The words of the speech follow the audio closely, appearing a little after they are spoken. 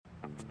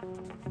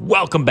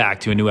Welcome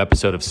back to a new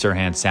episode of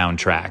Serhant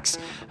Soundtracks.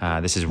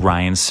 This is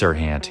Ryan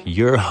Serhant,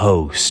 your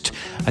host.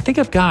 I think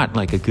I've got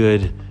like a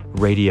good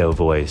radio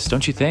voice,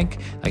 don't you think?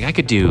 Like I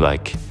could do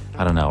like,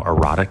 I don't know,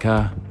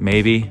 erotica,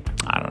 maybe?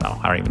 I don't know.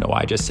 I don't even know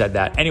why I just said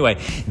that. Anyway,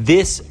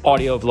 this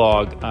audio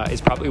vlog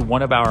is probably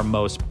one of our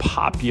most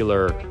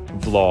popular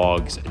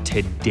vlogs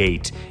to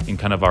date in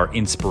kind of our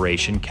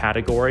inspiration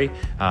category.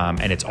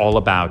 And it's all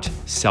about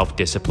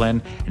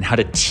self-discipline and how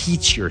to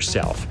teach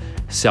yourself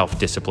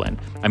self-discipline.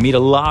 I meet a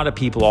lot of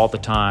people all the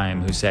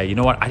time who say, you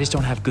know what, I just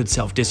don't have good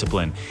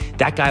self-discipline.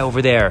 That guy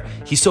over there,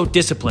 he's so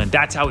disciplined.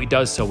 That's how he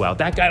does so well.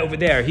 That guy over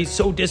there, he's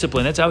so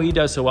disciplined. That's how he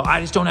does so well. I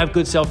just don't have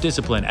good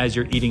self-discipline. As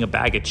you're eating a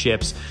bag of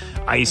chips,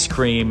 ice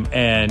cream,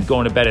 and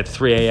going to bed at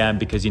 3 a.m.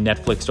 because you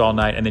Netflixed all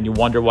night, and then you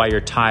wonder why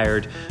you're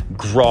tired,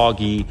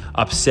 groggy,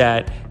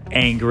 upset,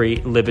 angry,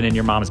 living in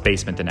your mom's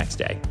basement the next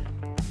day.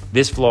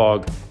 This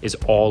vlog is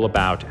all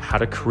about how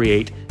to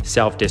create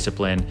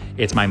self-discipline.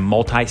 It's my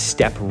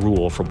multi-step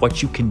rule for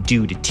what you can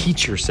do to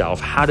teach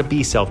yourself how to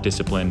be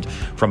self-disciplined,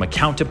 from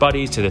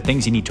accountabilities to the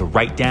things you need to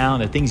write down,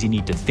 the things you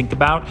need to think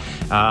about.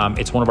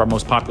 It's one of our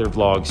most popular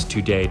vlogs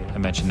to date. I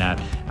mentioned that,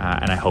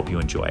 and I hope you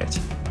enjoy it.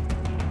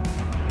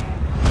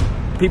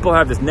 People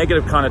have this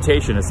negative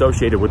connotation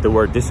associated with the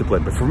word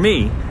discipline, but for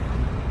me,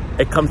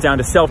 it comes down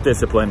to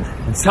self-discipline.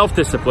 And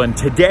self-discipline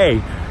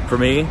today, for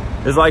me,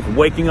 is like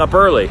waking up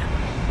early.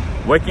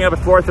 Waking up at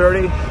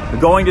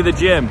 4:30, going to the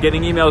gym,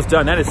 getting emails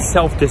done. That is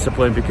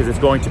self-discipline because it's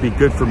going to be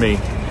good for me.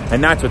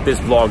 And that's what this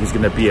vlog is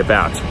going to be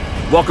about.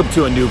 Welcome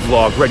to a new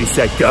vlog. Ready,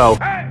 set, go.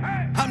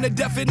 I'm the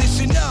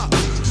definition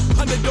of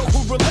underdog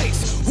who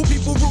relates. Who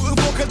people rooting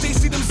for cause they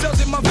see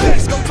themselves in my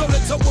face. Go toe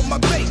to toe with my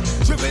bait.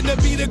 Driven to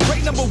be the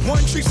great number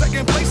one, tree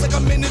second place like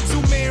I'm in a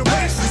two-man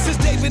race. This is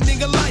David and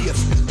Goliath.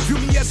 View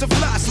me as a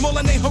fly,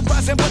 smaller than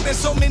horizon, but there's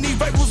so many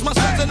rivals. My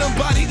son's in a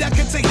body that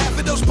can take half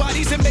of those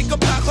bodies and make a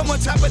pile. I'm on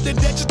top of the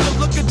dead just to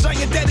look a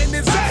giant dead in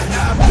his head.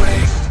 I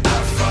break,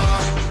 I fall,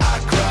 I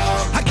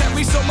crawl. I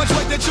carry so much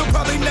weight that you'll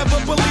probably never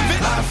believe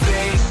it. I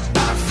fade,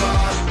 I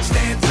fall,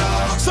 stand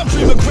tall. Some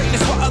dream of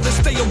greatness while others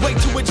stay awake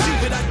to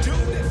achieve it. I do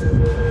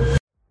this.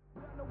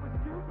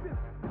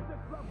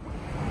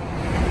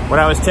 When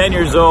I was 10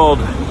 years old,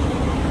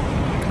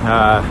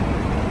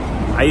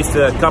 I used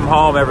to come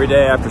home every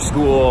day after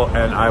school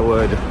and I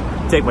would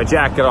take my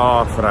jacket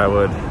off and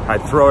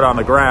I'd throw it on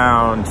the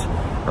ground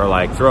or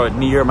like throw it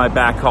near my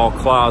back hall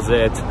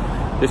closet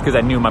just because I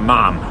knew my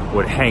mom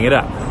would hang it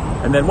up.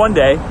 And then one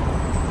day,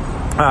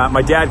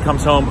 my dad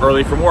comes home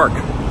early from work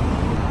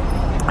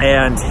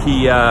and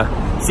he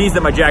sees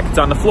that my jacket's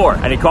on the floor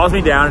and he calls me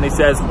down and he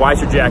says, "Why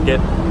is your jacket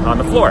on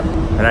the floor?"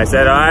 And I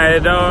said, "I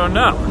don't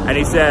know." And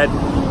he said,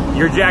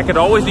 "Your jacket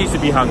always needs to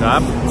be hung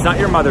up. It's not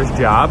your mother's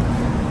job.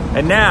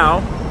 And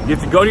now you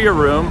have to go to your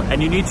room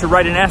and you need to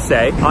write an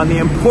essay on the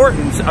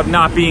importance of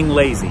not being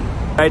lazy."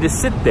 I had to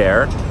sit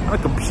there on a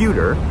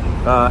computer,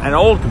 an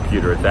old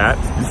computer at that,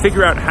 and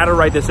figure out how to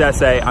write this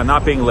essay on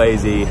not being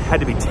lazy. It had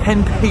to be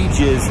 10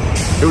 pages.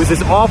 It was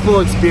this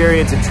awful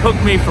experience. It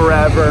took me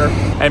forever.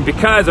 And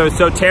because I was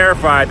so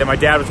terrified that my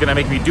dad was gonna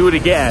make me do it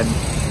again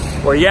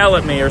or yell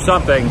at me or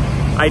something,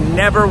 I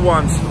never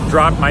once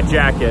dropped my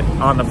jacket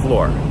on the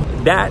floor.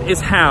 That is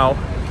how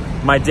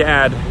my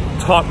dad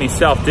taught me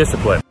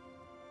self-discipline.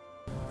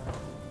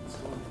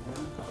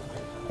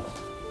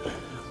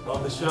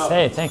 Love the show.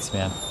 Hey, thanks,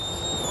 man.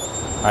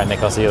 All right,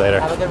 Nick, I'll see you later.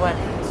 Have a good one.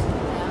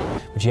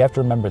 But you have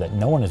to remember that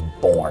no one is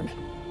born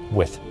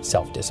with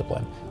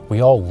self-discipline.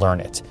 We all learn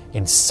it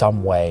in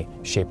some way,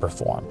 shape, or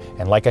form.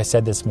 And like I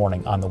said this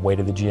morning on the way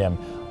to the gym,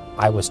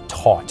 I was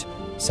taught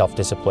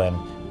self-discipline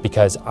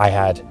because I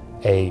had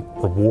a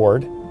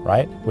reward,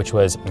 right, which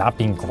was not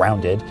being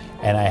grounded,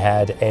 and I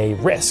had a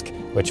risk,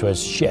 which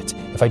was shit.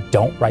 If I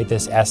don't write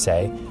this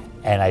essay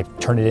and I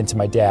turn it into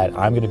my dad,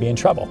 I'm going to be in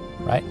trouble,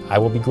 right? I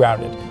will be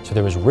grounded. So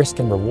there was risk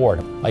and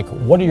reward. Like,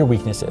 what are your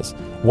weaknesses?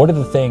 What are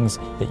the things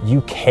that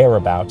you care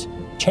about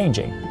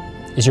changing?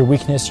 Is your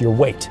weakness your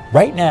weight?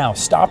 Right now,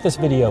 stop this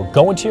video,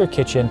 go into your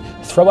kitchen,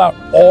 throw out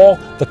all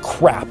the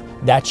crap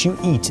that you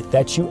eat,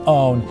 that you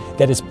own,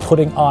 that is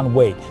putting on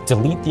weight.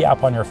 Delete the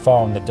app on your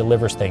phone that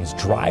delivers things.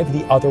 Drive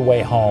the other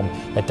way home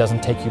that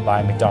doesn't take you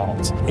by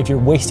McDonald's. If you're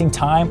wasting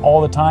time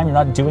all the time, you're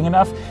not doing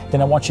enough,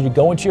 then I want you to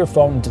go into your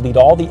phone and delete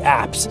all the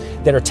apps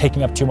that are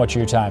taking up too much of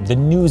your time. The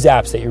news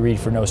apps that you read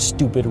for no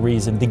stupid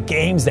reason, the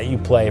games that you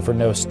play for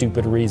no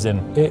stupid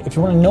reason. If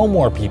you want to know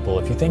more people,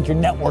 if you think your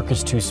network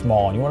is too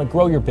small and you want to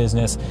grow your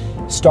business,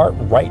 start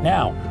right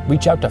now.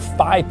 Reach out to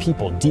 5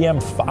 people,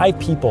 DM 5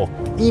 people,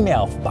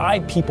 email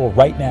 5 people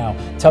right now.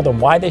 Tell them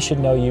why they should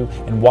know you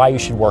and why you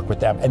should work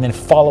with them, and then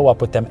follow up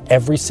with them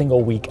every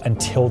single week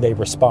until they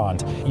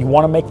respond. You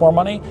want to make more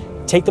money?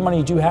 Take the money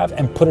you do have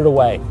and put it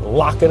away.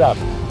 Lock it up.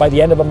 By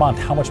the end of a month,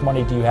 how much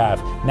money do you have?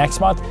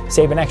 Next month,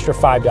 save an extra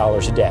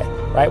 $5 a day,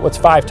 right? What's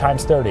 5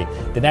 times 30?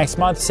 The next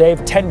month,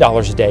 save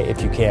 $10 a day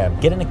if you can.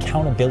 Get an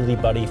accountability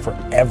buddy for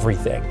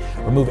everything.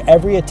 Remove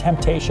every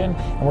temptation,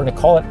 and we're going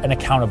to call it an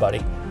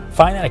accountability.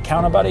 Find an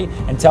accountability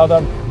and tell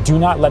them, do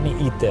not let me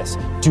eat this.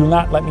 Do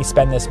not let me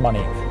spend this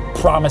money.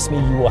 promise me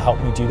you will help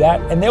me do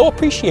that? And they'll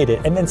appreciate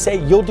it and then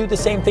say you'll do the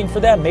same thing for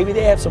them. Maybe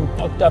they have some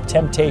fucked up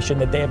temptation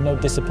that they have no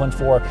discipline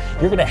for.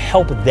 You're gonna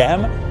help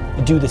them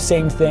do the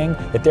same thing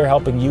that they're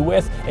helping you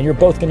with, and you're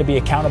both gonna be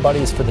accountable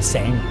buddies for the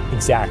same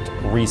exact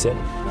reason.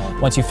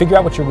 Once you figure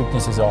out what your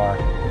weaknesses are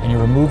and you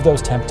remove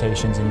those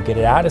temptations and you get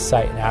it out of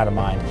sight and out of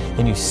mind,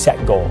 then you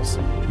set goals.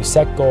 You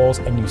set goals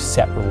and you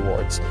set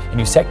rewards. And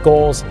you set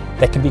goals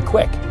that can be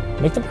quick.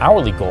 Make them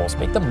hourly goals,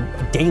 make them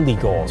daily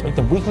goals, make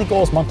them weekly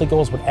goals, monthly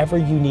goals, whatever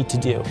you need to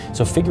do.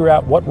 So figure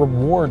out what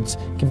rewards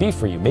can be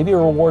for you. Maybe a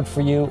reward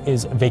for you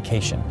is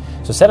vacation.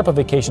 So set up a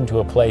vacation to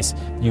a place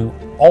you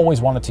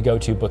always wanted to go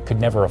to but could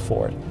never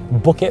afford.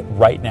 Book it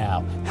right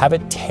now. Have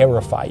it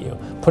terrify you.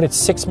 Put it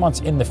 6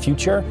 months in the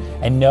future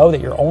and know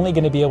that you're only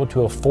going to be able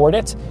to afford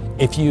it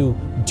if you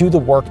do the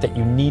work that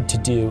you need to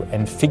do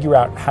and figure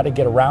out how to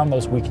get around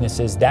those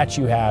weaknesses that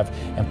you have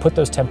and put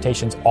those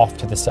temptations off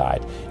to the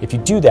side. If you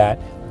do that,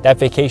 that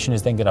vacation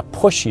is then going to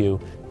push you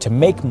to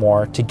make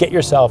more, to get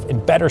yourself in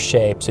better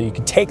shape so you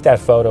can take that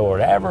photo or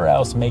whatever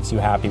else makes you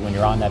happy when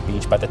you're on that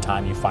beach by the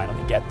time you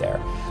finally get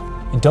there.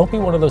 And don't be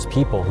one of those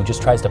people who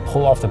just tries to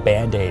pull off the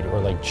Band-Aid or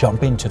like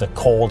jump into the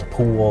cold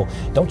pool.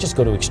 Don't just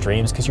go to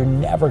extremes because you're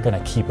never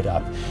going to keep it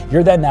up.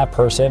 You're then that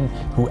person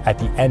who at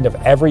the end of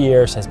every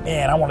year says,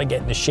 man, I want to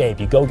get into shape.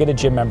 You go get a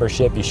gym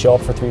membership, you show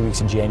up for 3 weeks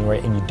in January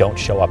and you don't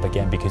show up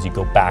again because you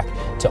go back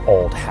to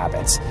old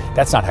habits.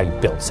 That's not how you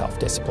build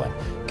self-discipline.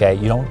 Okay,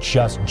 you don't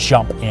just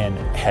jump in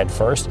head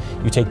first.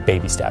 You take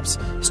baby steps.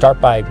 Start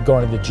by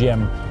going to the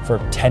gym for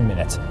 10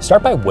 minutes.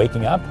 Start by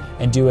waking up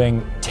and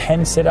doing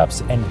 10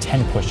 sit-ups and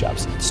 10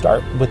 push-ups.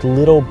 Start with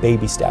little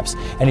baby steps.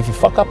 And if you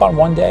fuck up on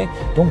one day,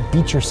 don't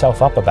beat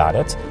yourself up about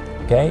it.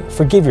 Okay,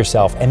 forgive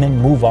yourself and then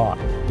move on,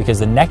 because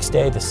the next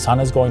day the sun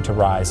is going to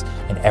rise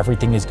and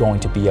everything is going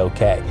to be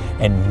okay,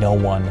 and no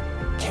one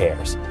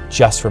cares.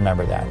 Just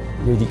remember that.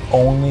 You're the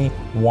only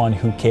one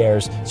who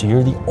cares, so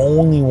you're the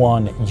only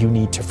one you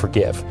need to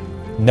forgive.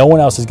 No one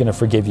else is going to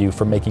forgive you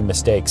for making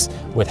mistakes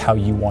with how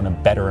you want to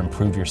better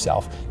improve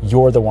yourself.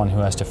 You're the one who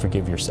has to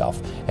forgive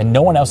yourself. And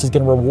no one else is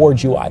going to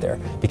reward you either,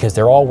 because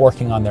they're all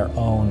working on their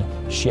own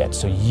shit.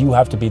 So you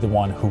have to be the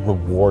one who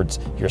rewards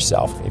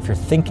yourself. If you're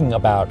thinking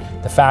about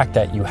the fact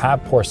that you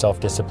have poor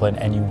self-discipline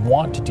and you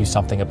want to do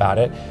something about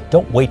it,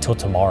 don't wait till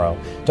tomorrow.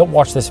 Don't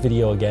watch this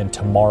video again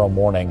tomorrow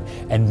morning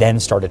and then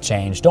start a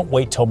change. Don't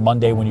wait till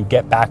Monday when you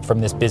get back from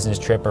this business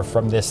trip or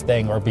from this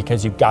thing, or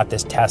because you got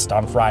this test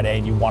on Friday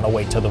and you want to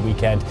wait till the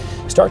weekend.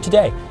 Start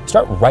today.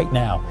 Start right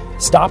now.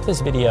 Stop this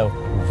video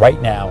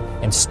right now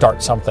and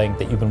start something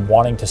that you've been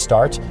wanting to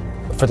start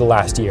for the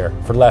last year,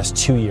 for the last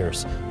 2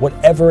 years,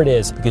 whatever it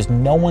is, because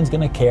no one's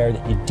going to care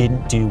that you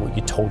didn't do what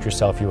you told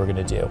yourself you were going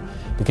to do.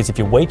 Because if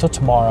you wait till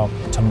tomorrow,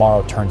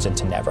 tomorrow turns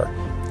into never.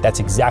 That's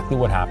exactly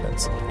what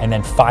happens. And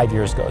then 5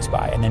 years goes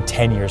by, and then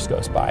 10 years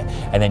goes by,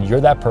 and then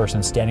you're that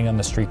person standing on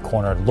the street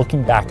corner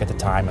looking back at the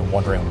time and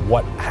wondering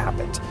what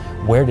happened.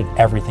 Where did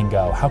everything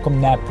go? How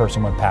come that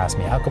person went past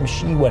me? How come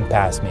she went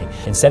past me?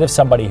 Instead of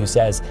somebody who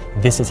says,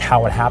 this is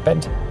how it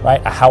happened,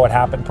 right? A how it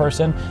happened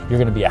person, you're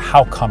gonna be a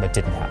how come it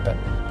didn't happen.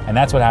 And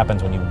that's what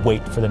happens when you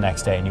wait for the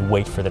next day and you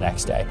wait for the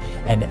next day.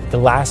 And the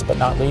last but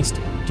not least,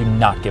 do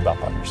not give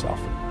up on yourself.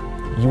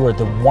 You are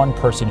the one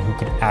person who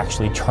can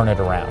actually turn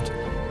it around.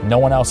 No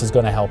one else is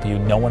going to help you.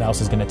 No one else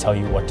is going to tell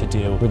you what to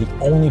do. You're the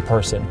only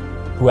person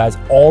who has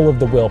all of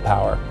the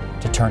willpower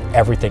to turn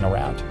everything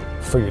around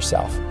for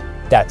yourself.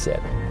 That's it.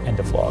 End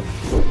of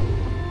vlog.